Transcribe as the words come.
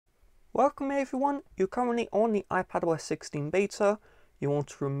Welcome everyone, you're currently on the iPadOS 16 beta. You want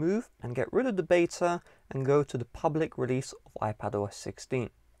to remove and get rid of the beta and go to the public release of iPadOS 16.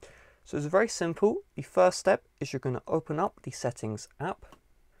 So it's very simple. The first step is you're going to open up the settings app.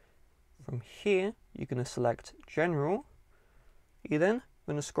 From here, you're going to select General. You're then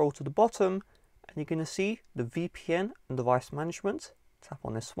going to scroll to the bottom and you're going to see the VPN and device management. Tap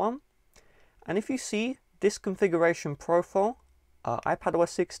on this one. And if you see this configuration profile, iPadOS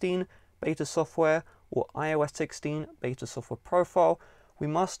 16 beta software or iOS 16 beta software profile, we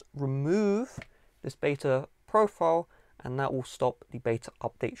must remove this beta profile and that will stop the beta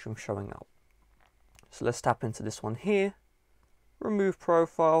updates from showing up. So let's tap into this one here, remove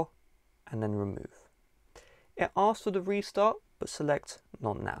profile, and then remove. It asks for the restart, but select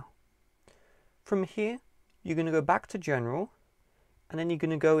not now. From here, you're going to go back to General, and then you're going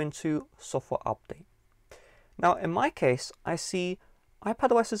to go into Software Update. Now, in my case, I see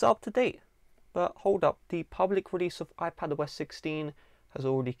iPadOS is up to date, but hold up, the public release of iPadOS 16 has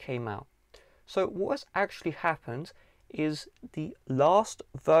already came out. So what has actually happened is the last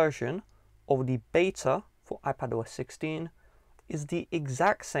version of the beta for iPadOS 16 is the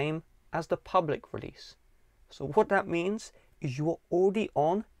exact same as the public release. So what that means is you are already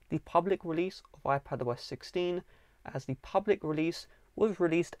on the public release of iPadOS 16, as the public release was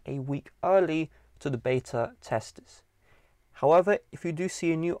released a week early to the beta testers. However, if you do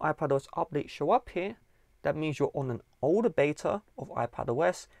see a new iPadOS update show up here, that means you're on an older beta of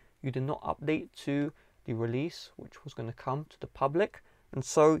iPadOS. You did not update to the release which was going to come to the public, and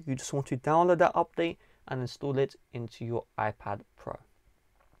so you just want to download that update and install it into your iPad Pro.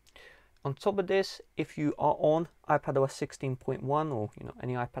 On top of this, if you are on iPadOS 16.1 or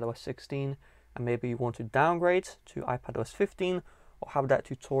any iPadOS 16 and maybe you want to downgrade to iPadOS 15, I'll have that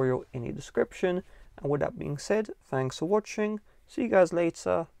tutorial in the description. And with that being said, thanks for watching. See you guys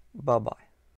later. Bye bye.